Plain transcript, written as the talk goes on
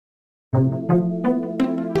And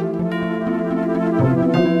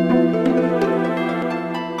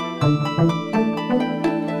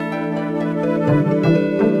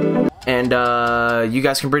you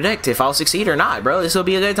guys can predict if I'll succeed or not, bro. This will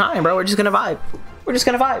be a good time, bro. We're just gonna vibe. We're just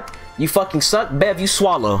gonna vibe. You fucking suck, Bev, you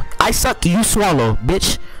swallow. I suck, you swallow,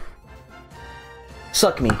 bitch.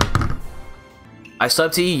 Suck me. I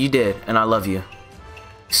subbed to you, you did, and I love you.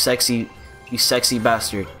 You sexy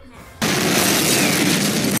bastard.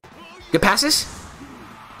 Good passes?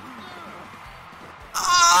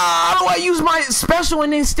 How do I use my special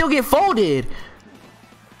and then still get folded?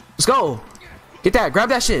 Let's go. Get that, grab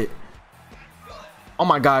that shit. Oh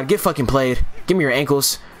my god, get fucking played. Give me your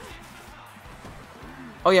ankles.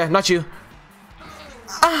 Oh yeah, not you.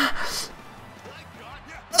 Let's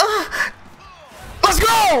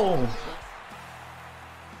go!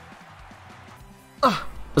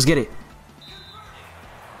 Let's get it.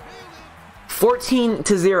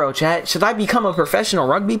 14-0, chat. Should I become a professional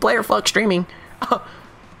rugby player? Fuck streaming.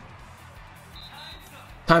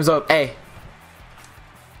 Time's up. Hey.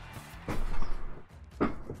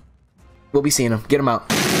 We'll be seeing him. Get him out.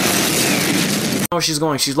 Oh, she's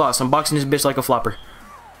going. She's lost. I'm boxing this bitch like a flopper.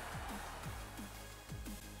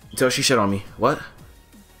 Until she shit on me. What?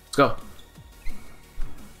 Let's go.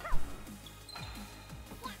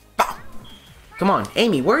 Bow. Come on.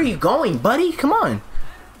 Amy, where are you going, buddy? Come on.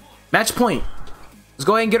 Match point. Let's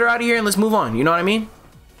go ahead and get her out of here and let's move on. You know what I mean?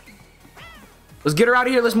 Let's get her out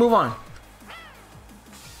of here. Let's move on.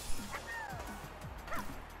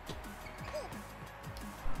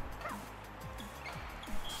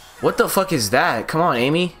 What the fuck is that? Come on,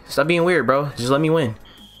 Amy. Stop being weird, bro. Just let me win.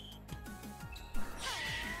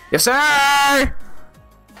 Yes, sir!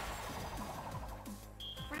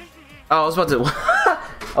 Oh, I was about to...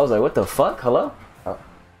 I was like, what the fuck? Hello? Oh.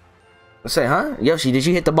 Let's say, huh? Yoshi, did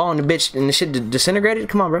you hit the ball and the bitch and the shit disintegrated?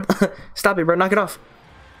 Come on, bro. Stop it, bro. Knock it off.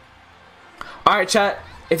 Alright, chat.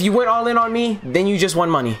 If you went all in on me, then you just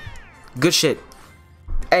won money. Good shit.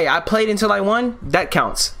 Hey, I played until I won. That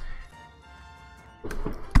counts.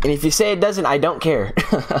 And if you say it doesn't, I don't care.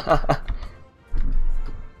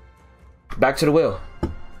 Back to the wheel.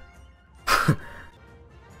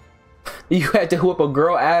 You had to whoop a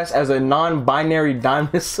girl ass as a non-binary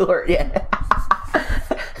dinosaur. Yeah.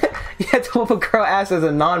 You had to whoop a girl ass as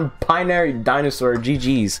a non-binary dinosaur.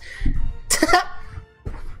 GG's.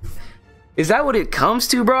 Is that what it comes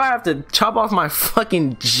to, bro? I have to chop off my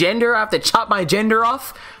fucking gender? I have to chop my gender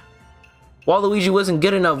off? Waluigi wasn't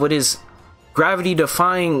good enough with his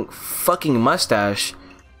gravity-defying fucking mustache.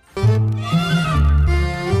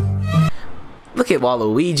 Look at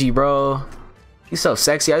Waluigi, bro. He's so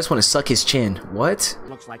sexy. I just want to suck his chin. What?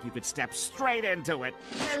 Looks like you could step straight into it.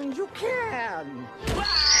 And you can.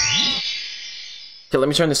 Okay, let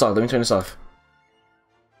me turn this off. Let me turn this off.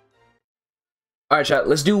 Alright, chat.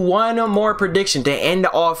 Let's do one more prediction to end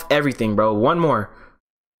off everything, bro. One more.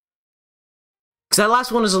 Because that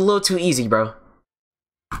last one is a little too easy, bro.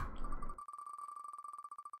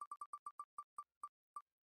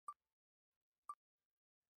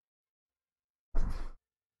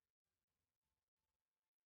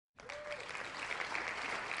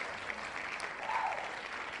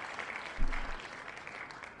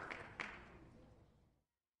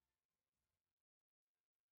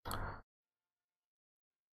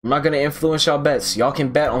 I'm not gonna influence y'all bets. Y'all can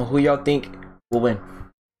bet on who y'all think will win.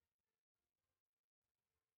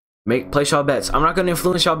 Place y'all bets. I'm not gonna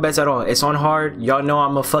influence y'all bets at all. It's on hard. Y'all know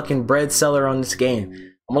I'm a fucking bread seller on this game.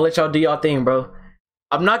 I'm gonna let y'all do y'all thing, bro.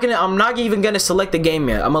 I'm not even gonna select the game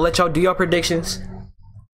yet. I'm gonna let y'all do y'all predictions.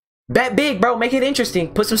 Bet big, bro. Make it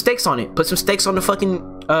interesting. Put some stakes on it. Put some stakes on the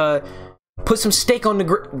fucking put some steak on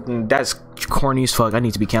the that's corny as fuck. I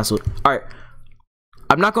need to be canceled. Alright.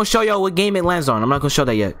 I'm not gonna show y'all what game it lands on. I'm not gonna show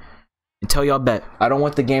that yet. Until y'all bet. I don't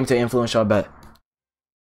want the game to influence y'all bet.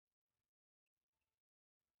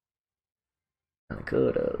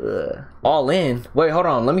 Good. All in. Wait, hold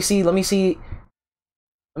on. Let me see.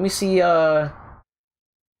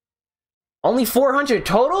 Only 400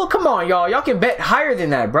 total? Come on, y'all. Y'all can bet higher than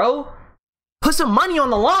that, bro. Put some money on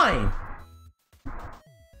the line.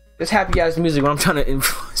 This happy ass music when I'm trying to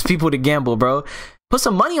influence people to gamble, bro. Put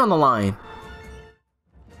some money on the line.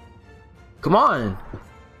 Come on.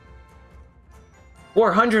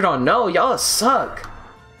 400 on no. Y'all suck.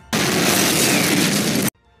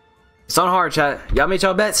 It's on hard, chat. Y'all made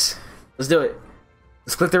y'all bets. Let's do it.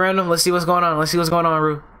 Let's click the random. Let's see what's going on. Let's see what's going on,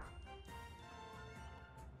 Rue.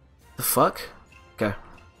 The fuck? Okay.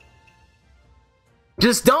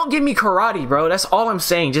 Just don't give me karate, bro. That's all I'm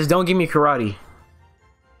saying. Just don't give me karate.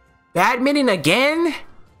 Badminton again?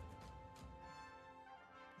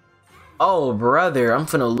 Oh, brother, I'm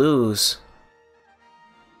finna lose.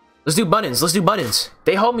 Let's do buttons. Let's do buttons.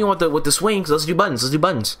 They hold me with the swings. Let's do buttons. Let's do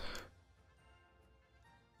buttons.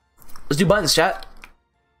 Let's do buttons, chat.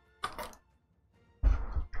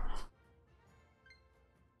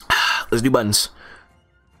 Let's do buttons.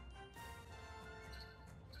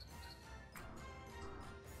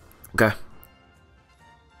 Okay.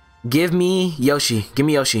 Give me Yoshi. Give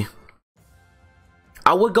me Yoshi.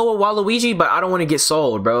 I would go with Waluigi, but I don't want to get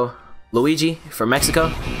sold, bro. Luigi from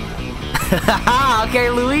Mexico. Okay,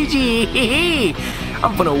 Luigi.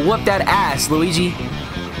 I'm gonna whoop that ass, Luigi.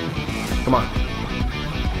 Come on.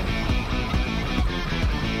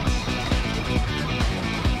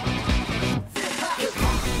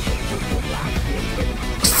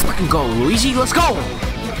 Let's fucking go, Luigi. Let's go.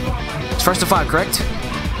 It's first to 5, correct?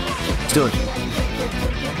 Let's do it.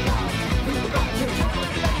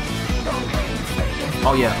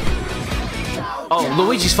 Oh yeah. Oh,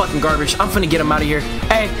 Luigi's fucking garbage. I'm finna get him out of here.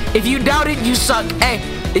 Hey, if you doubt it, you suck. Hey,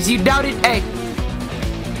 if you doubt it, hey.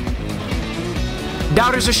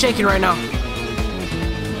 Doubters are shaking right now.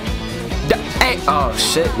 Hey. Oh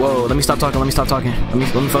shit. Whoa. Let me stop talking. Let me stop talking. Let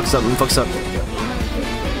me fuck this up. Let me fuck this up.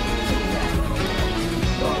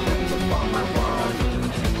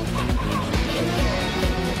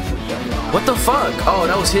 What the fuck? Oh,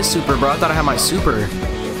 that was his super, bro. I thought I had my super.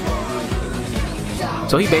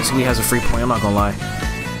 So he basically has a free point, I'm not gonna lie.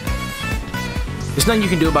 There's nothing you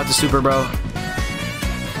can do about the super, bro.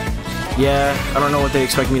 Yeah, I don't know what they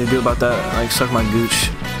expect me to do about that. Like, suck my gooch.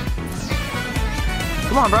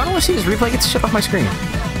 Come on, bro, I don't wanna see this replay. Get the shit off my screen.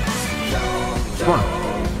 Come on.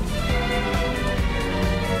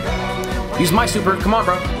 Use my super, come on,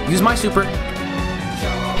 bro. Use my super.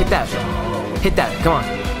 Hit that. Hit that, come on.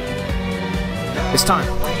 It's time.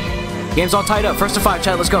 Game's all tied up. First to 5,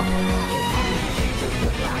 chat, let's go.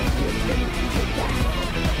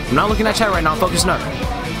 I'm not looking at chat right now, I'm focusing up.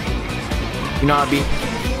 You know how I be.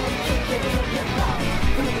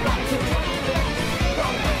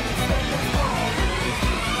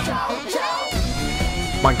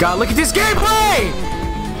 My god, look at this gameplay!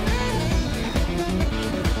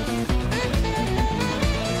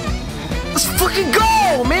 Let's fucking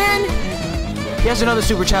go, man! He has another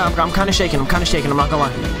super chat. I'm kind of shaking, I'm not gonna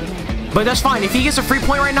lie. But that's fine, if he gets a free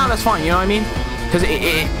point right now, that's fine, you know what I mean? Because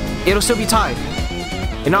it'll still be tied.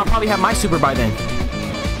 And I'll probably have my super by then.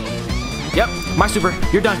 Yep, my super.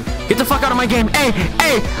 You're done. Get the fuck out of my game. Hey,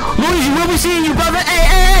 hey, Luigi, we'll be seeing you, brother. Hey,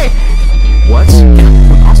 hey, hey. What?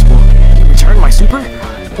 Impossible. Return my super?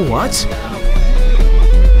 What?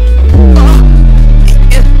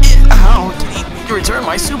 How did he return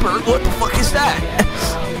my super? What the fuck is that?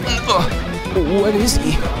 What is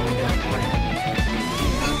he?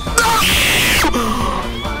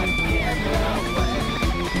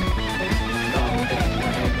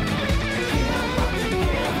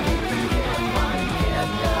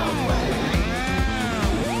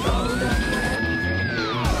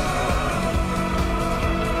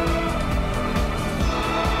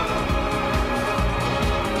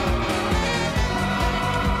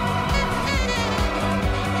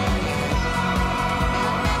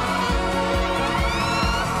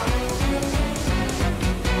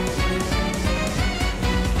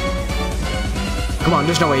 Come on,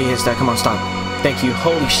 there's no way he hits that. Come on, stop. Thank you.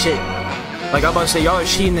 Holy shit. Like, I'm about to say, y'all are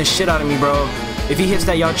cheating this shit out of me, bro. If he hits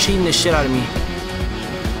that, y'all cheating this shit out of me.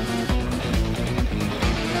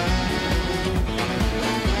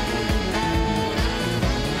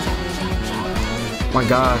 My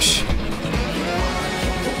gosh.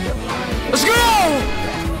 Let's go!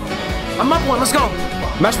 I'm up one. Let's go.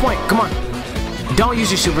 Match point. Come on. Don't use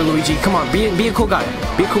your super, Luigi. Come on. Be a cool guy.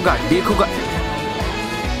 Be a cool guy. Be a cool guy.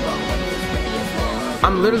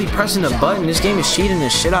 I'm literally pressing the button. This game is cheating the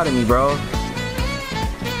shit out of me, bro.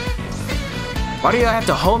 Why do you have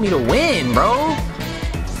to hold me to win, bro?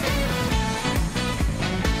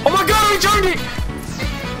 Oh my god, I returned it!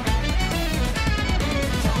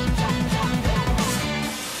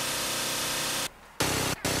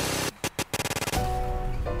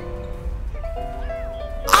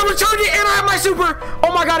 I returned it and I have my super!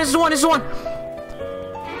 Oh my god, this is one, this is one!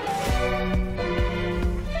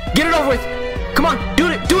 Get it over with! Come on, do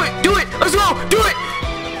it, do it, do it! Let's go, do it!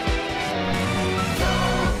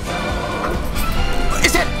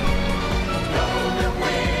 Is that?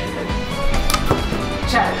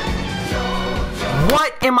 Chat.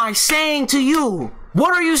 What am I saying to you?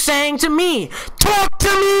 What are you saying to me? Talk to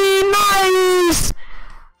me nice!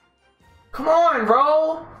 Come on,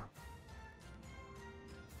 bro.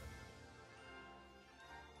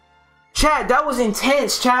 Chat, that was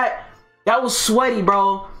intense, chat. That was sweaty,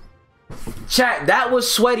 bro. Chat, that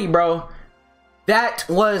was sweaty, bro. That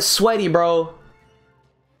was sweaty, bro.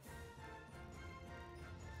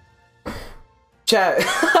 Chat.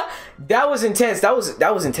 That was intense. That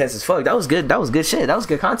was intense as fuck. That was good. That was good shit. That was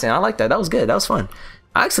good content. I like that. That was good. That was fun.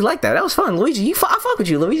 I actually like that. That was fun. Luigi, I fuck with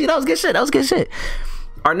you, Luigi. That was good shit. That was good shit.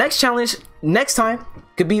 Our next challenge next time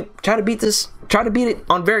could be try to beat it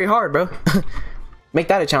on very hard, bro. Make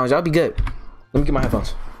that a challenge. That'll be good. Let me get my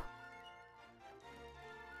headphones.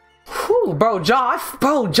 Whew, bro, Ja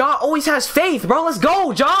always has faith, bro. Let's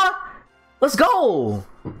go, Ja. Let's go.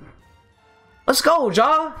 Let's go,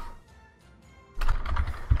 Ja.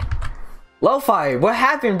 Lo-Fi, what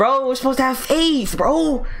happened, bro? We're supposed to have faith,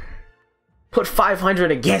 bro. Put 500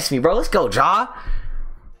 against me, bro. Let's go, Ja.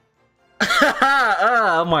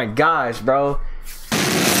 Oh my gosh, bro.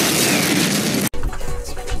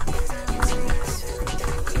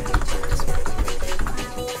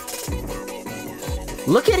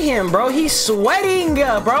 Look at him, bro. He's sweating,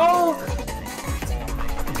 bro.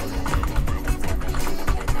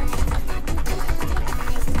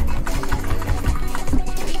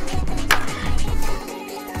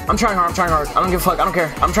 I'm trying hard. I'm trying hard. I don't give a fuck. I don't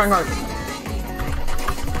care. I'm trying hard.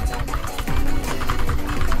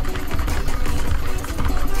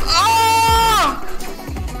 Ah!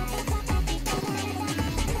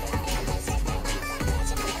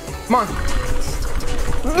 Come on.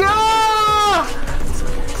 Yeah!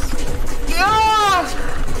 Yeah!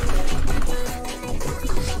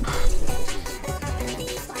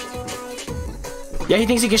 Yeah, he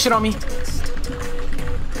thinks he can shit on me.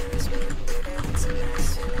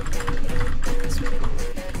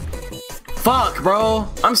 Fuck, bro.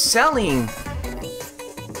 I'm selling.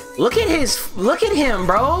 Look at him,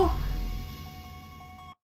 bro.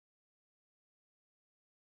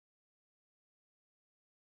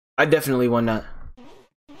 I definitely won that.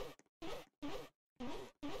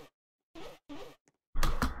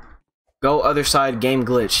 Go other side, game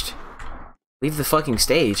glitched. Leave the fucking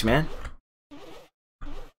stage, man.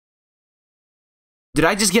 Did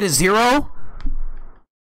I just get a 0?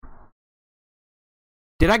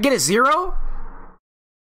 Did I get a 0?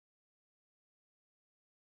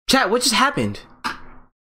 Chat, what just happened?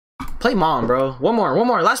 Play mom, bro. One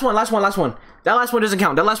more. Last one. That last one doesn't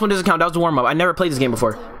count. That was the warm-up. I never played this game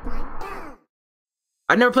before.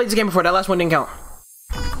 That last one didn't count.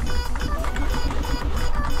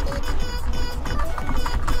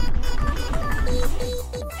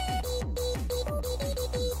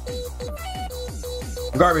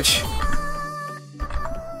 Garbage.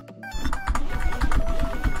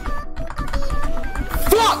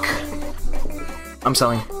 Fuck! I'm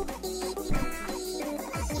selling.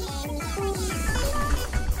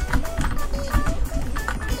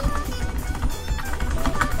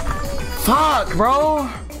 Fuck, bro.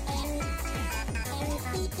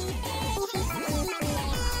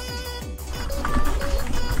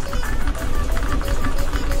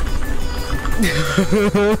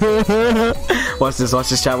 Watch this,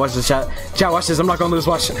 chat. Chat, watch this. I'm not gonna lose.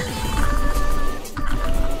 Watch.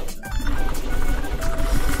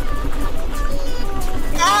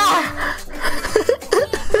 Ah!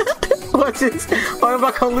 Watch this. I'm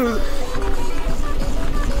not gonna lose.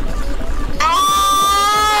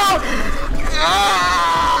 Ah!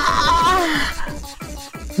 Ah!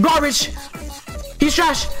 Garbage. He's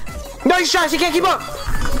trash. No, he's trash. He can't keep up.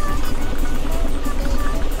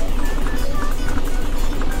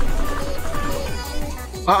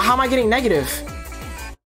 How am I getting negative?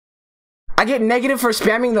 I get negative for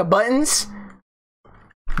spamming the buttons?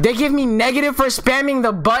 They give me negative for spamming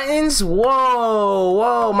the buttons?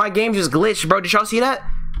 Whoa, my game just glitched, bro. Did y'all see that?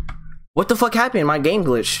 What the fuck happened? My game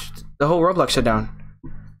glitched. The whole Roblox shut down.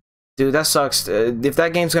 Dude, that sucks. If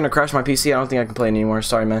that game's gonna crash my PC, I don't think I can play it anymore.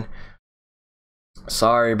 Sorry, man.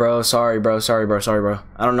 Sorry, bro. I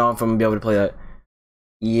don't know if I'm gonna be able to play that.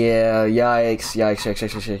 Yeah, yikes.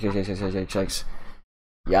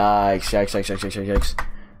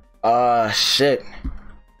 Shit.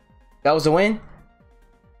 That was a win?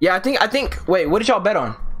 Yeah, I think, wait, what did y'all bet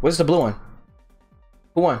on? What's the blue one?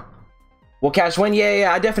 Who won? Will Cash win?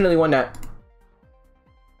 Yeah, I definitely won that.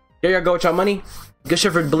 There y'all go with y'all money. Good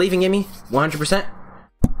shit for believing in me. 100%.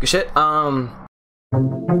 Good shit.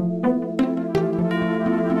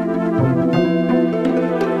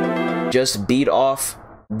 Just beat off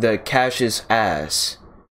the Cash's ass.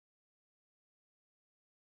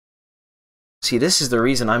 See, this is the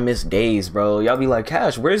reason I miss days, bro. Y'all be like,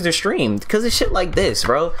 Cash, where's the stream? Because it's shit like this,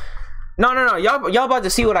 bro. No. Y'all about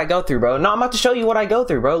to see what I go through, bro. No, I'm about to show you what I go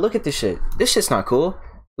through, bro. Look at this shit. This shit's not cool.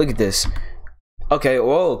 Look at this. Okay,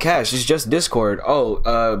 whoa, Cash, it's just Discord.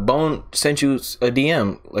 Oh, Bone sent you a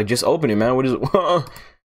DM. Like, just open it, man. What is it?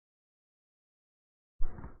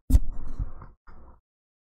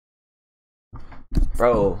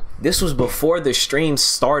 Bro, this was before the stream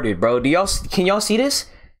started, bro. Can y'all see this?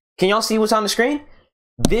 Can y'all see what's on the screen?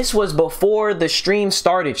 This was before the stream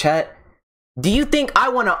started, chat. Do you think I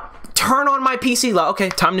want to turn on my PC like, okay,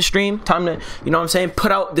 time to stream, time to, you know what I'm saying,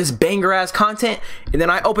 put out this banger ass content, and then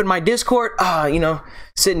I open my Discord, you know,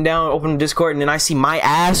 sitting down, open the Discord, and then I see my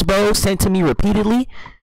ass, bro, sent to me repeatedly?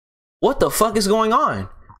 What the fuck is going on?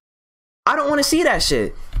 I don't want to see that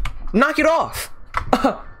shit. Knock it off.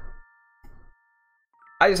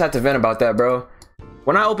 I just have to vent about that, bro.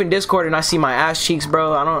 When I open Discord and I see my ass cheeks,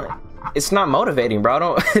 bro, it's not motivating,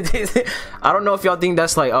 bro. I don't know if y'all think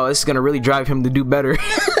that's like, oh, this is gonna really drive him to do better.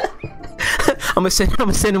 I'm gonna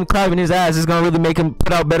send him clapping his ass. It's gonna really make him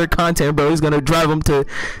put out better content, bro. He's gonna drive him to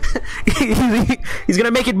he's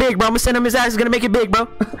gonna make it big, bro. I'm gonna send him his ass. He's gonna make it big, bro.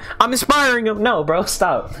 I'm inspiring him. No, bro,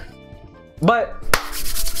 stop. But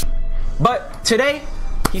today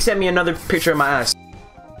he sent me another picture of my ass.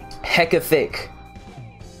 Hecka thick.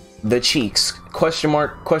 The cheeks. Question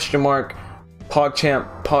mark, question mark.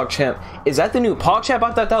 PogChamp, PogChamp. Is that the new PogChamp?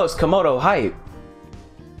 I thought that was Komodo hype.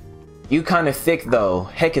 You kind of thick though.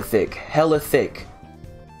 Hecka thick. Hella thick.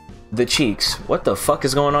 The cheeks. What the fuck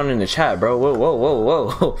is going on in the chat, bro? Whoa, whoa,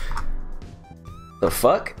 whoa, whoa. The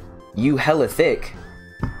fuck? You hella thick.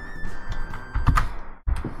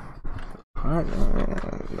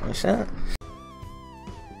 What's that?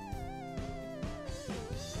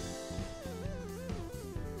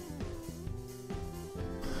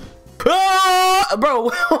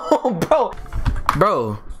 Bro,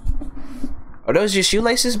 bro. Are those your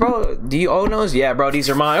shoelaces, bro? Do you own those? Yeah, bro, these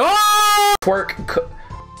are mine. Oh! Twerk.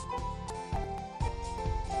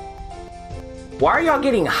 Why are y'all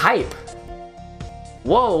getting hype?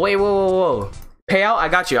 Whoa, wait, whoa, whoa, whoa. Payout? I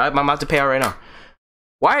got you. I'm about to pay out right now.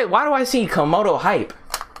 Why do I see Komodo hype?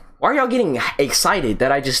 Why are y'all getting excited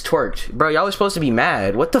that I just twerked? Bro, y'all were supposed to be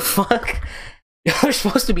mad. What the fuck? Y'all were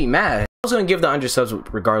supposed to be mad. I was gonna give the undersubs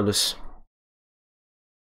regardless.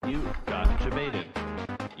 You got jebaited.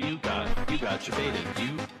 You got jebaited.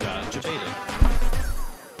 You got jebaited.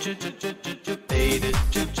 Jebaited. Jebaited.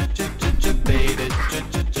 Jebaited.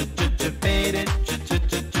 Jebaited.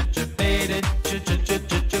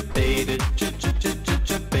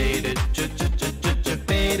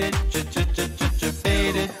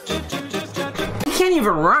 Jebaited. You can't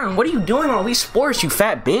even run. What are you doing on Wii Sports, you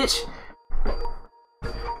fat bitch?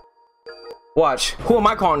 Watch. Who am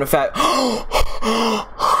I calling the fat?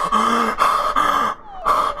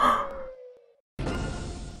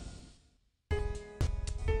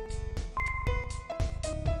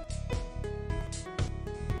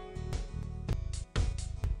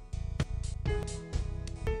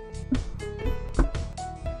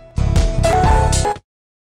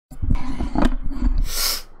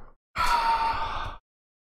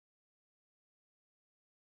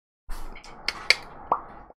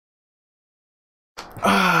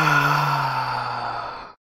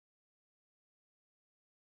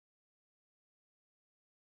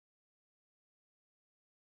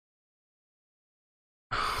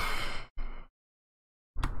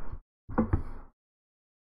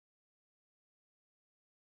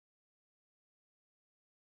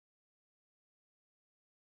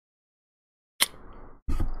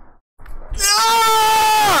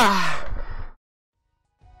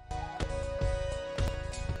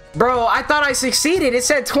 Bro, I thought I succeeded. It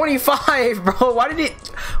said 25, bro. Why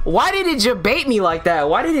did it debate me like that?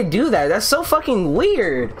 Why did it do that? That's so fucking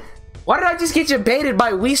weird. Why did I just get debated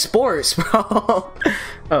by Wii Sports, bro?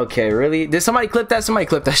 Okay, really? Did somebody clip that? Somebody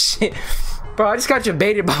clip that shit. Bro, I just got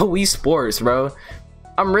debated by Wii Sports, bro.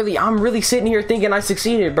 I'm really sitting here thinking I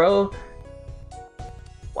succeeded, bro.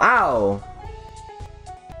 Wow.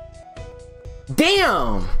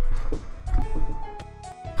 Damn.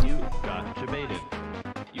 You got jebaited.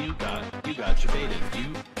 You got jebaited.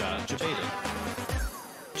 You got jebaited.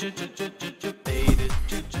 Jebaited.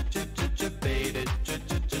 Jebaited.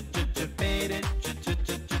 Jebaited.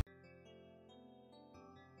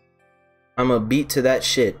 I'm a beat to that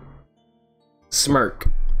shit. Smirk.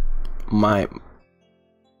 My.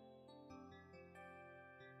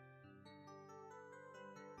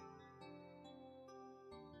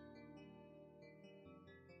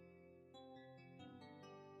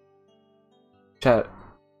 Chat.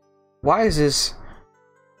 Why is this?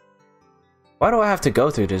 Why do I have to go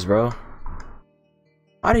through this, bro?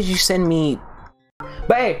 Why did you send me?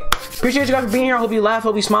 But hey, appreciate you guys for being here. I hope you laughed,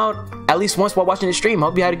 hope you smiled at least once while watching the stream.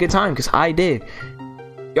 Hope you had a good time, because I did.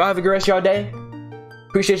 Y'all have a good rest of y'all day.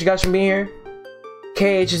 Appreciate you guys for being here.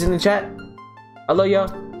 KH is in the chat. I love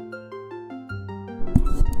y'all.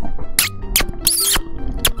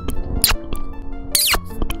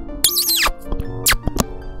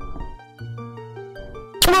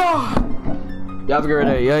 Y'all have a good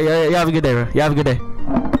day. Yeah, have a good day, bro. Y'all have a good day.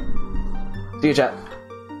 See you, chat.